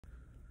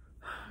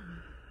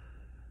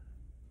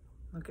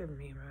Look at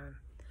me, man.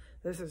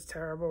 This is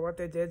terrible what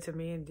they did to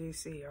me in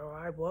DC. Oh,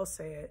 I will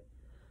say it.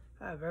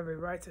 I have every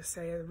right to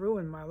say it.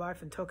 Ruined my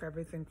life and took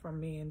everything from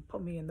me and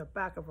put me in the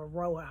back of a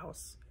row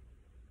house.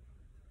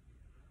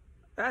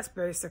 That's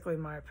basically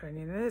my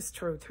opinion. It is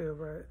true, too,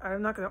 but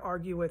I'm not going to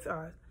argue with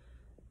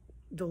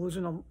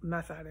delusional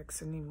meth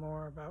addicts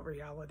anymore about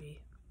reality.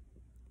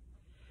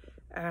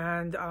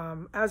 And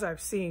as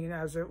I've seen,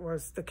 as it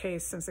was the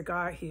case since I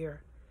got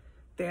here,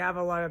 they have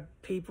a lot of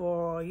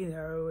people, you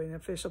know, in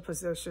official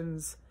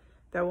positions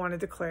that want to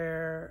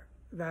declare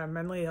that I'm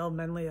mentally ill,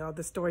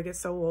 The story gets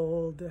so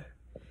old.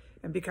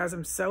 And because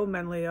I'm so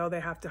mentally ill,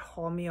 they have to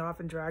haul me off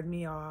and drag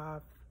me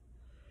off.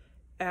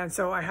 And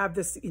so I have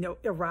this, you know,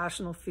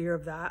 irrational fear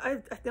of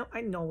that.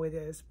 I know it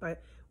is,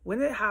 but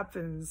when it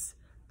happens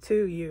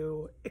to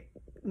you,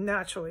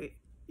 naturally,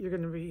 you're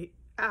going to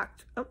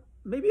react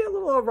maybe a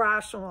little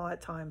irrational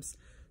at times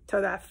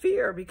to that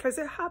fear because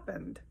it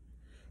happened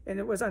and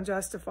it was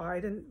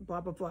unjustified and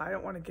blah, blah, blah. I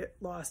don't want to get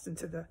lost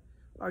into the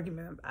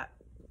argument of that.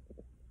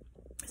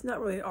 It's not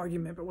really an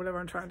argument, but whatever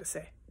I'm trying to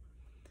say.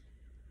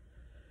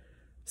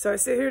 So I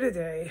sit here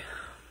today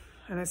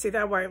and I see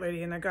that white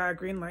lady and I got a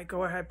green light.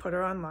 Go ahead, put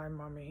her online,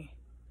 mommy.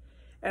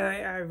 And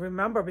I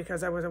remember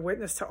because I was a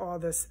witness to all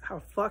this, how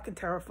fucking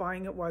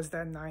terrifying it was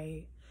that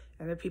night.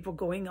 And the people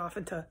going off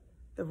into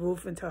the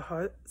roof, into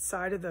her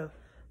side of the,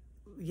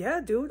 yeah,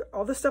 dude,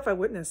 all the stuff I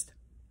witnessed.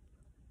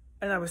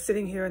 And I was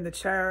sitting here in the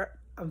chair.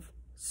 I'm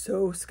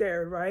so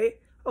scared, right?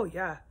 Oh,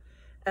 yeah.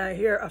 And I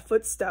hear a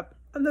footstep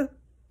on the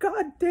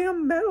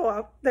goddamn metal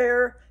out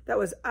there that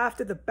was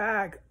after the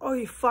bag. Oh,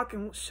 you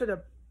fucking should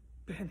have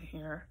been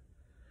here.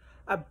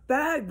 A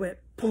bag went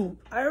boom.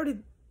 I already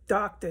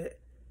docked it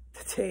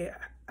the day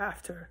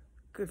after.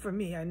 Good for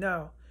me, I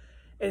know.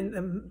 And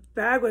the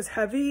bag was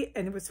heavy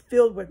and it was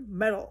filled with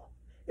metal.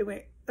 It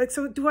went like,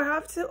 so do I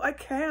have to? I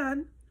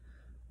can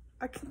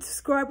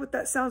describe what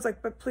that sounds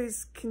like, but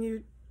please, can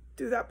you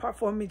do that part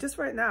for me just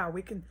right now?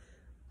 We can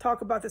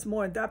talk about this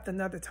more in depth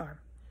another time.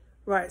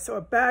 Right, so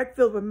a bag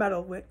filled with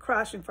metal went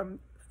crashing from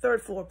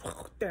third floor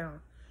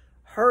down.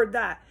 Heard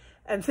that.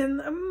 And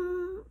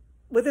then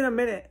within a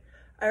minute,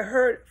 I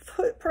heard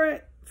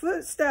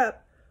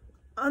footstep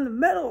on the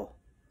metal.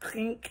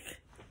 Clink.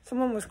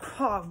 Someone was,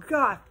 oh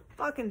God,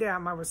 fucking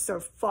damn, I was so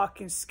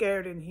fucking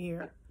scared in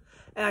here.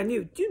 And I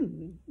knew,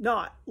 do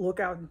not look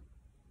out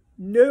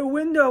no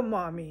window,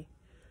 mommy.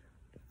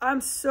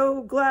 I'm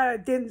so glad I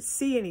didn't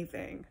see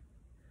anything.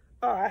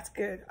 Oh, that's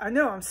good. I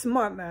know I'm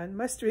smart, man.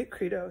 My street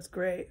credo is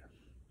great.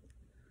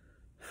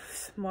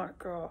 Smart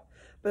girl.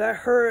 But I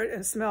heard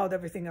and smelled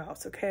everything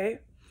else, okay?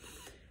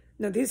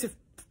 Now, these are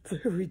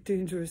very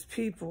dangerous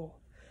people.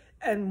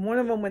 And one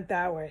of them went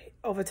that way,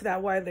 over to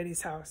that white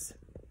lady's house.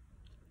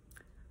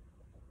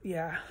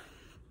 Yeah.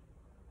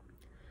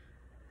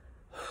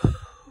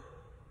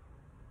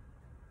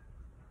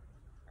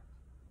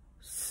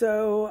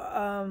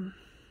 So,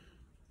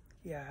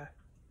 yeah.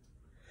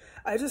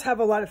 I just have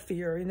a lot of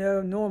fear, you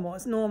know, normal.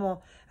 It's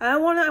normal. And I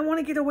want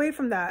to get away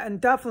from that. And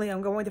definitely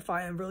I'm going to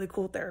find a really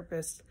cool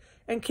therapist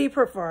and keep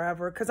her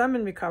forever because I'm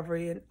in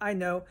recovery. And I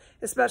know,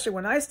 especially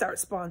when I start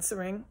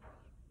sponsoring,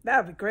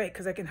 that would be great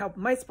because I can help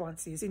my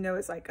sponsees. You know,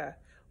 it's like a,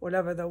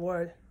 whatever the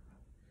word.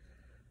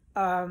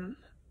 I've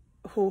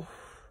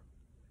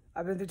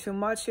been through too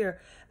much here.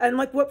 And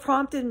like what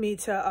prompted me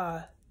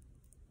to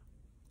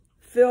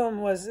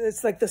film was,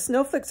 it's like the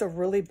snowflakes are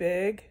really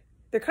big.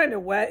 They're kind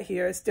of wet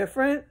here. It's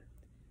different.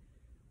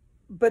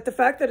 But the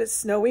fact that it's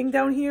snowing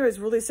down here is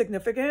really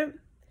significant.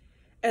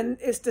 And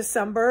it's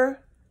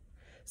December.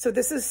 So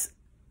this is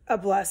a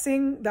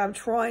blessing that I'm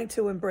trying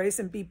to embrace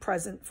and be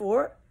present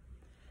for.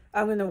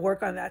 I'm going to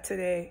work on that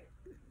today.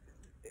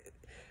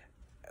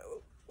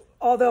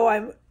 Although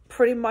I'm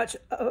pretty much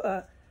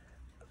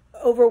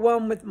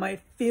overwhelmed with my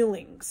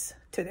feelings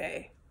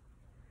today.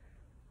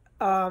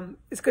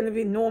 It's going to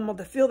be normal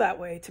to feel that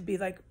way, to be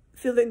like,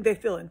 they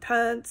feel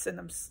intense, and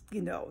I'm,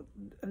 you know,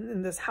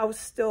 in this house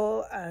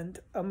still, and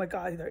oh my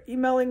God, they're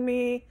emailing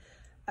me,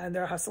 and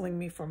they're hustling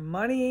me for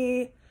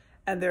money,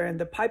 and they're in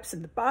the pipes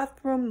in the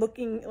bathroom,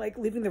 looking like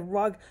leaving the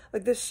rug.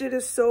 Like this shit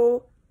is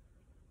so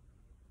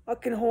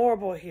fucking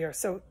horrible here.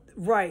 So,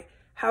 right,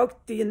 how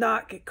do you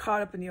not get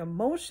caught up in your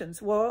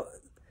emotions? Well,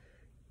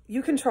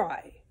 you can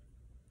try.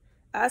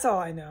 That's all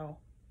I know,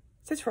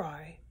 to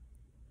try.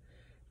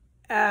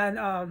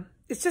 And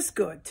it's just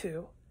good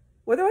too.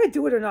 Whether I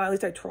do it or not, at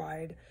least I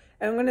tried.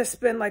 And I'm going to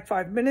spend like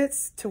 5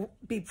 minutes to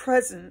be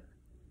present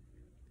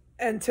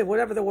and to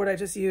whatever the word I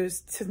just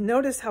used, to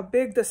notice how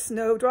big the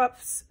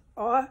snowdrops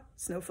are,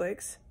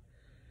 snowflakes.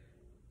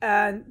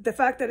 And the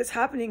fact that it's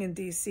happening in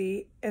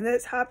DC and that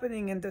it's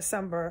happening in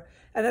December,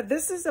 and that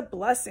this is a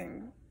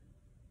blessing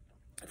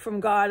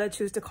from God. I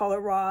choose to call it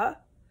Ra.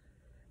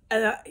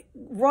 And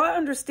Ra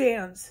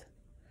understands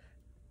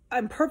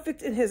I'm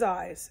perfect in his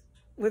eyes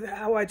with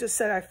how I just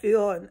said I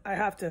feel, and I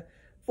have to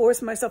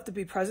force myself to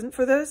be present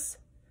for this.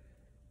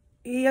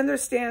 He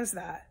understands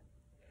that.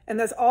 And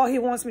that's all he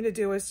wants me to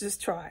do is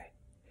just try.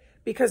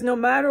 Because no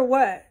matter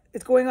what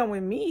is going on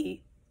with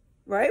me,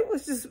 right?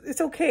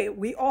 It's okay.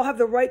 We all have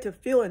the right to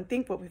feel and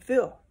think what we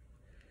feel.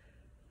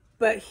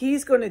 But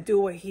he's going to do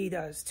what he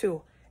does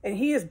too. And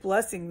he is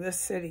blessing this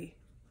city.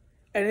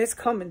 And it's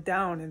coming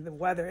down in the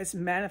weather. It's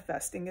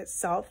manifesting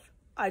itself.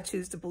 I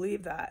choose to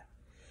believe that.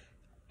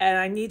 And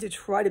I need to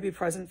try to be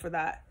present for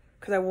that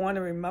because I want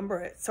to remember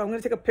it. So I'm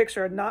going to take a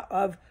picture not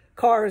of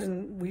cars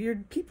and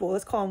weird people.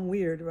 Let's call them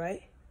weird,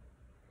 right?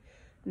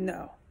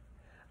 No.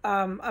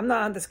 I'm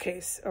not on this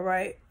case, all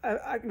right?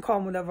 I can call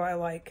them whatever I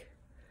like.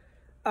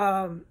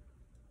 I'm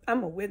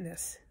a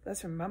witness.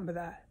 Let's remember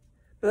that.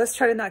 But let's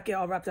try to not get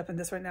all wrapped up in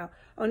this right now.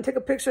 I'm going to take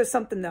a picture of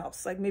something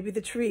else, like maybe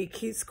the tree,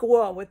 Keith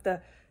Squirrel with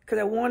the... Because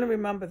I want to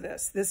remember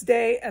this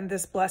day and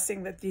this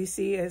blessing that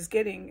DC is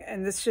getting.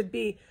 And this should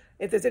be,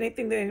 if there's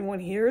anything that anyone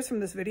hears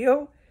from this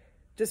video,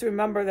 just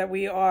remember that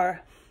we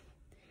are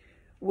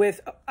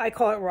with, I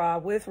call it Ra,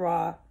 with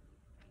Ra.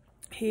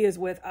 He is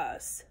with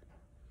us.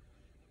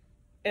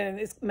 And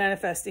it's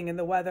manifesting in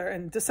the weather.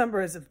 And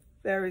December is a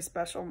very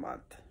special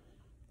month.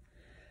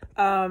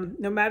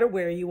 No matter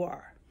where you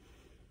are.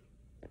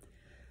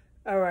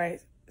 All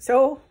right.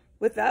 So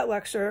with that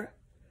lecture,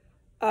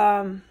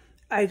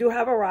 I do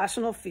have a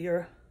rational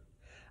fear.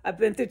 I've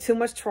been through too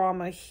much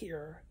trauma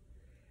here.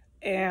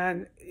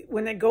 And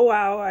when I go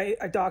out,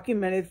 I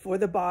documented for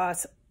the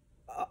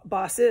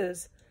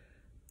bosses,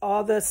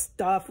 all the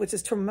stuff, which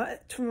is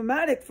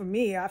traumatic for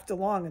me after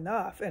long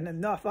enough and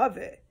enough of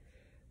it.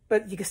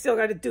 But you still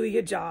got to do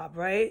your job,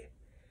 right?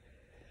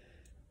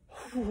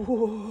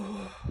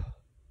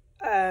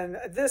 And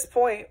at this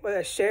point, what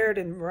I shared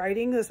in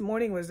writing this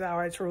morning was how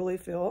I truly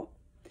feel.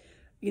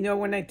 You know,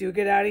 when I do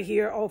get out of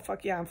here, oh,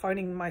 fuck yeah, I'm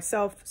finding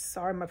myself,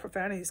 sorry, my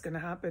profanity is going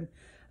to happen.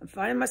 I'm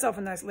finding myself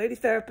a nice lady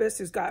therapist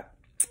who's got,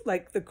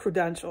 like, the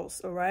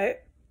credentials, all right?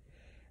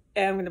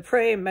 And I'm going to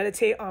pray and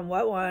meditate on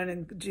what one,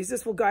 and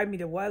Jesus will guide me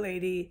to what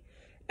lady.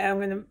 And I'm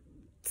going to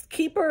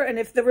keep her, and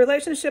if the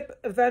relationship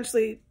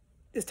eventually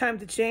is time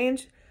to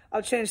change,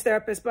 I'll change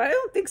therapists. But I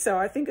don't think so.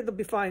 I think it'll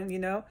be fine, you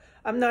know?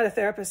 I'm not a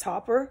therapist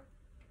hopper.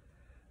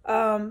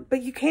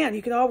 But you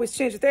can always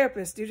change a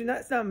therapist, dude.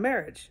 It's not a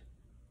marriage.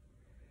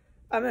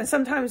 I mean,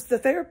 sometimes the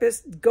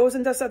therapist goes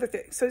and does other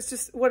things. So it's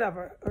just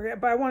whatever. Okay?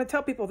 But I want to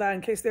tell people that in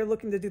case they're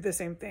looking to do the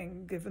same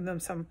thing, giving them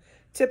some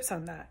tips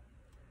on that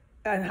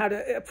and how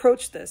to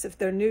approach this if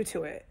they're new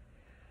to it.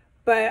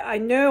 But I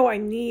know I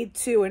need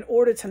to, in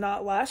order to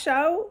not lash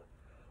out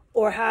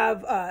or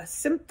have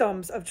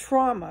symptoms of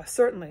trauma,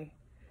 certainly,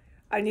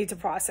 I need to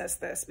process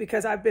this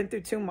because I've been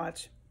through too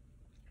much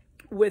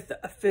with the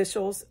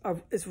officials.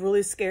 It's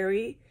really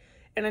scary.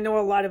 And I know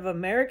a lot of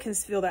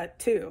Americans feel that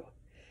too.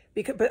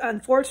 But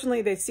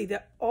unfortunately, they see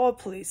that all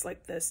police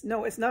like this.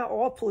 No, it's not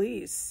all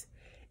police.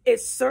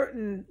 It's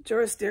certain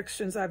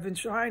jurisdictions. I've been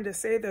trying to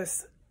say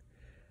this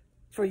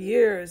for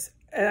years,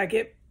 and I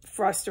get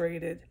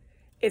frustrated.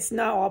 It's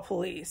not all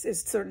police.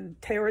 It's certain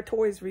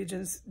territories,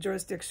 regions,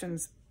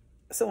 jurisdictions,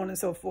 so on and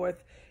so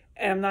forth.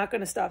 And I'm not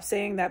going to stop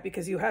saying that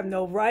because you have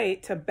no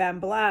right to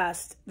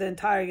blast the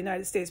entire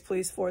United States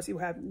Police Force. You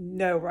have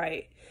no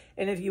right.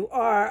 And if you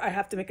are, I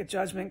have to make a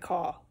judgment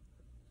call.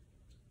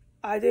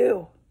 I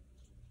do.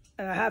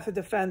 And I have to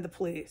defend the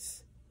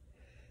police.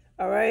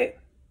 All right?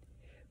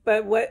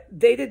 But what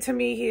they did to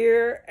me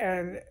here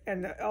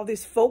and all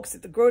these folks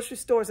at the grocery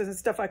stores and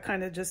stuff I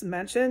kind of just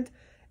mentioned,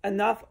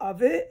 enough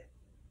of it,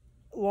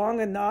 long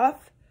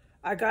enough.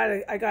 I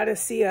gotta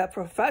see a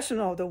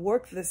professional to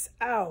work this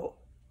out.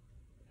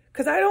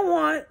 Because I don't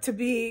want to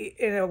be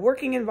in a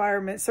working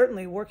environment,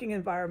 certainly working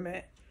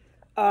environment,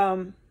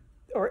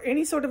 or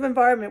any sort of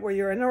environment where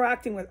you're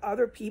interacting with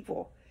other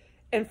people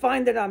and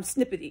find that I'm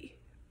snippety,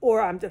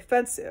 or I'm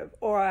defensive,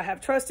 or I have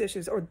trust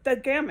issues, or the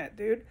gamut,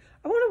 dude.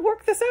 I want to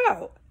work this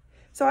out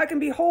so I can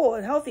be whole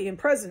and healthy and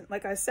present,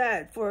 like I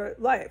said, for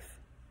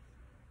life.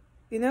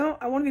 You know,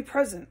 I want to be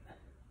present.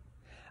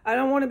 I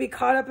don't want to be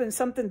caught up in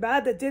something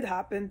bad that did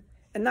happen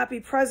and not be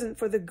present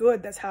for the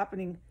good that's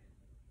happening,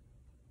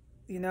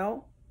 you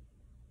know?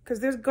 Because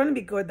there's going to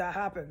be good that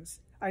happens.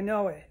 I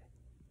know it.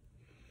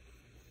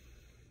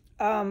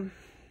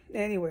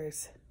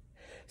 Anyways.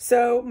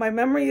 So my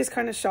memory is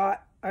kind of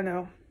shot. I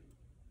know.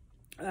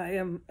 I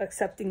am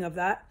accepting of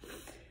that.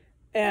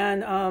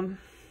 And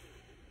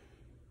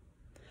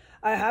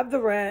I have the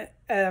rent.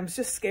 And I'm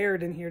just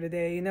scared in here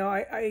today. You know,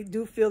 I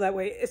do feel that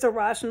way. It's a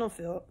rational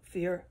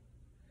fear.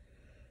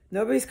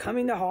 Nobody's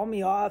coming to haul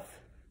me off.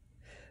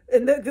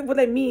 And what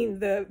I mean,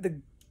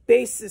 the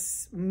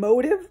basis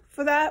motive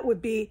for that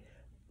would be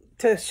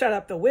to shut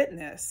up the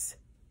witness.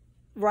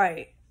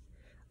 Right.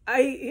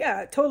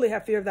 I totally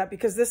have fear of that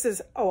because this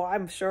is, oh,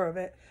 I'm sure of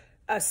it,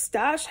 a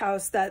stash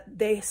house that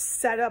they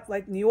set up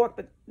like New York,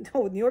 but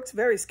no, New York's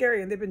very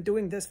scary and they've been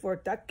doing this for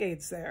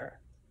decades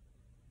there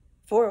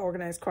for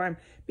organized crime.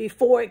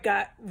 Before it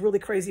got really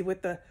crazy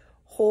with the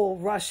whole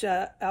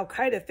Russia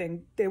Al-Qaeda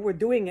thing, they were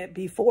doing it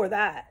before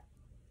that.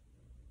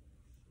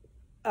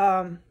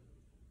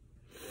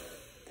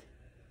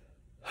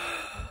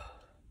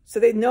 So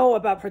they know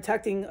about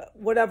protecting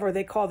whatever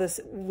they call this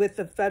with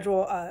the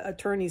federal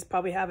attorneys,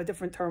 probably have a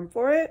different term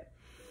for it.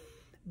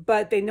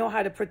 But they know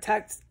how to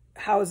protect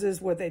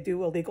houses where they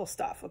do illegal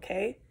stuff,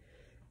 okay?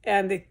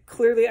 And they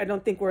clearly, I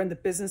don't think we're in the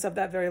business of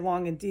that very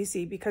long in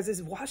DC, because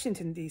it's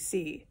Washington,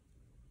 DC.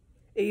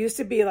 It used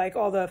to be like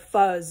all the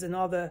fuzz and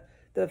all the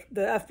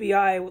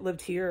FBI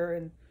lived here,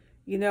 and,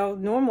 you know,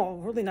 normal,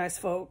 really nice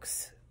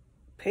folks,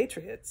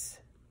 patriots.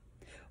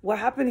 What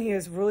happened here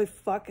is really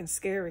fucking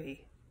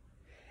scary.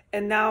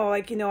 And now,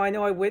 like, you know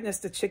I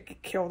witnessed a chick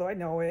get killed. I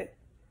know it.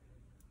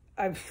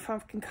 I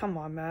fucking, come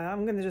on, man.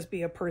 I'm going to just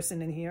be a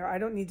person in here. I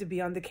don't need to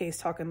be on the case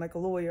talking like a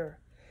lawyer.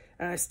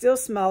 And I still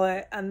smell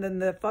it. And then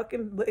the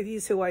fucking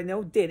ladies who I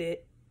know did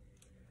it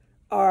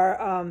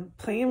are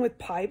playing with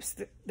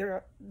pipes.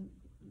 They're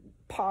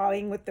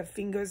pawing with their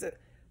fingers at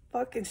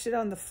fucking shit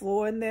on the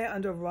floor in there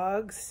under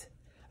rugs.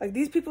 Like,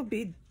 these people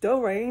be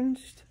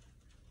deranged.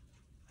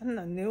 I don't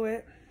know, knew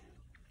it.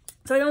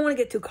 So I don't want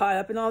to get too caught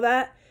up in all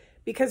that,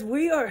 because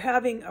we are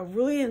having a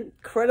really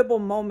incredible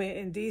moment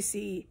in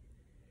DC.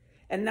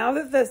 And now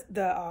that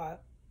the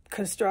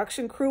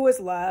construction crew is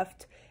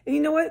left, and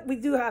you know what? We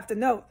do have to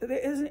note that there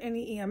isn't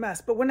any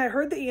EMS. But when I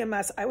heard the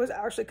EMS, I was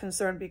actually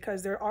concerned,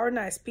 because there are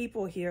nice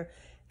people here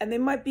and they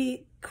might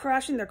be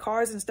crashing their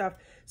cars and stuff.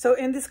 So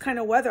in this kind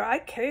of weather, I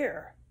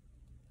care.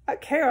 I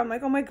care. I'm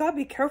like, oh my God,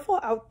 be careful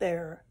out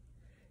there.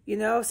 You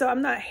know, so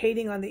I'm not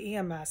hating on the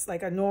EMS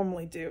like I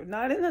normally do.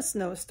 Not in a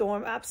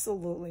snowstorm.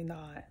 Absolutely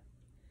not.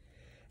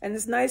 And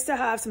it's nice to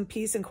have some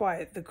peace and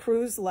quiet. The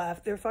crew's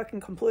left. They're fucking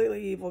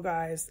completely evil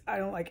guys. I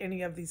don't like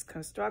any of these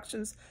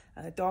constructions,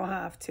 and I don't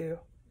have to.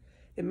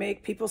 They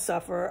make people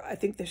suffer. I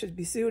think they should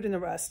be sued and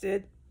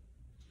arrested.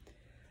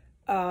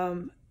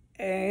 There's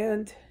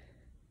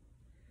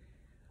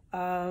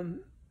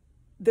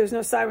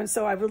no sirens,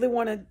 so I really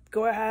want to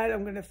go ahead.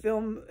 I'm going to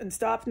film and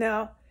stop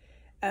now.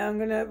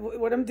 And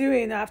what I'm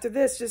doing after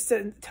this, just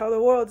to tell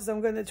the world, is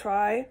I'm going to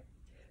try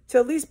to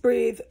at least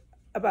breathe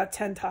about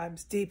 10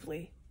 times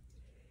deeply.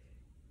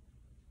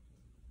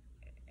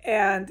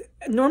 And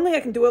normally I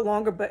can do it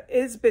longer, but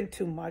it's been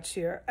too much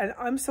here. And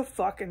I'm so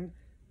fucking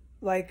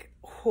like,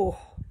 oh.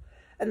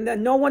 And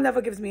then no one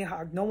ever gives me a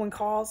hug. No one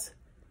calls.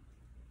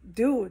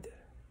 Dude.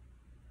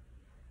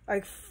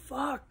 Like,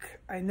 fuck.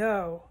 I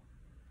know.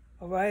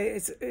 All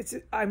right.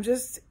 I'm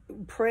just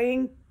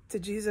praying to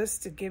Jesus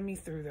to get me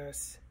through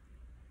this.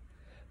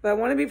 But I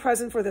want to be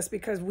present for this,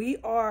 because we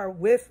are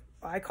with,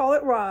 I call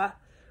it Ra.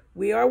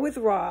 We are with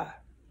Ra.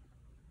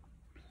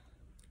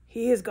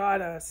 He has got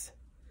us.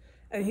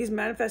 And he's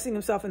manifesting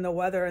himself in the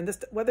weather. And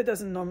this weather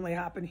doesn't normally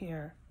happen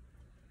here.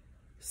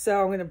 So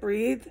I'm going to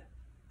breathe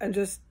and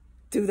just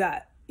do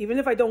that. Even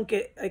if I don't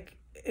get like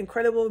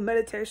incredible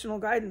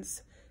meditational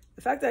guidance.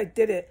 The fact that I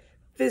did it,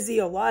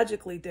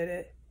 physiologically did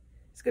it,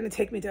 it's going to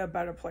take me to a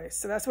better place.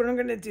 So that's what I'm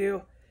going to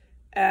do.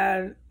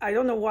 And I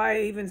don't know why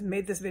I even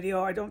made this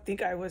video. I don't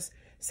think I was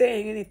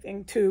saying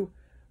anything too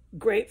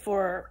great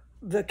for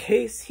the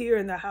case here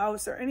in the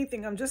house or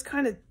anything. I'm just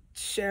kind of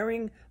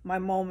sharing my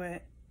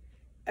moment.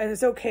 And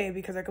it's okay,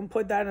 because I can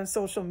put that on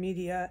social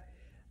media.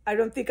 I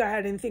don't think I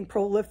had anything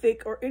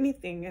prolific or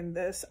anything in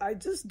this. I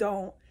just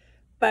don't.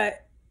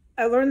 But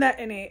I learned that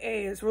in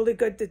AA is really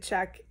good to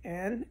check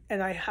in.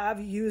 And I have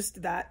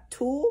used that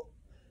tool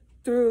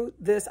through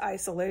this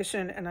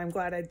isolation. And I'm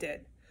glad I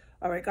did.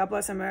 All right. God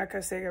bless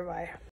America. Say goodbye.